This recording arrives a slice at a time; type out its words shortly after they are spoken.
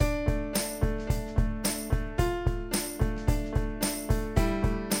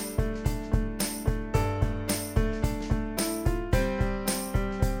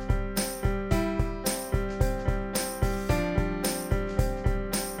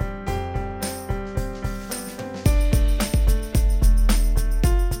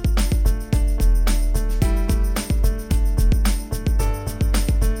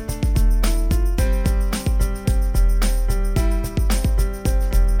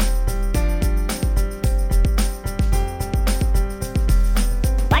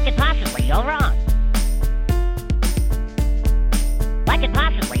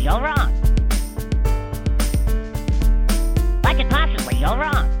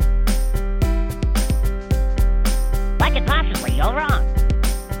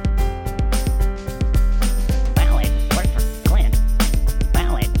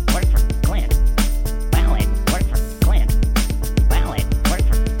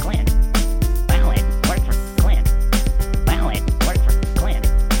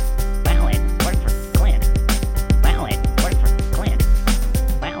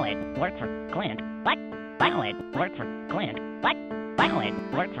Michael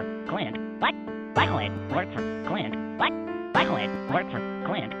worked for Clint. Michael worked for Clint. Michael worked for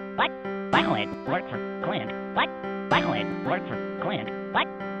Clint. Michael worked for Clint. Michael worked for Clint.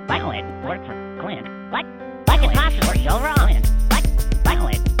 Michael worked for Clint. Like it's possible you're wrong.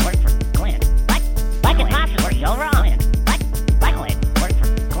 Michael worked for Clint. Like it's possible you're wrong. Michael worked for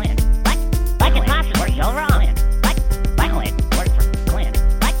Clint. Like it's possible you're wrong. Michael worked for Clint.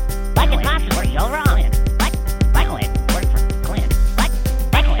 Like it's possible you're wrong. Michael worked for Clint.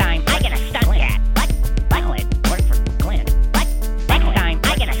 Next time I get a stunt cat. Michael worked for Clint. Next time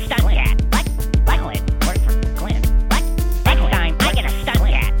I get a stunt cat. Michael worked for Clint. Next time I get a stunt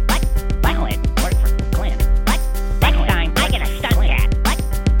cat. Michael worked for Clint. Next time I get a stunt cat.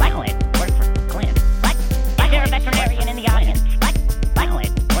 Michael worked for Clint. Is there a veterinarian in the audience? Michael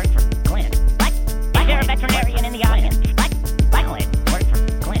worked for Clint. Is there a veterinarian in the audience? Michael worked for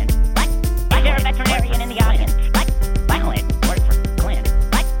Clint. Is there a veterinarian in the audience? Michael worked for Clint.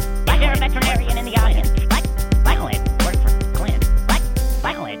 Is there a veterinarian in the audience? Michael worked for Clint.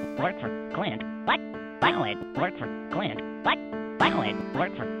 Michael worked for Clint. Michael worked for Clint. Michael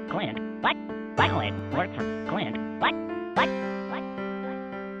worked for Clint. Michael worked for Clint.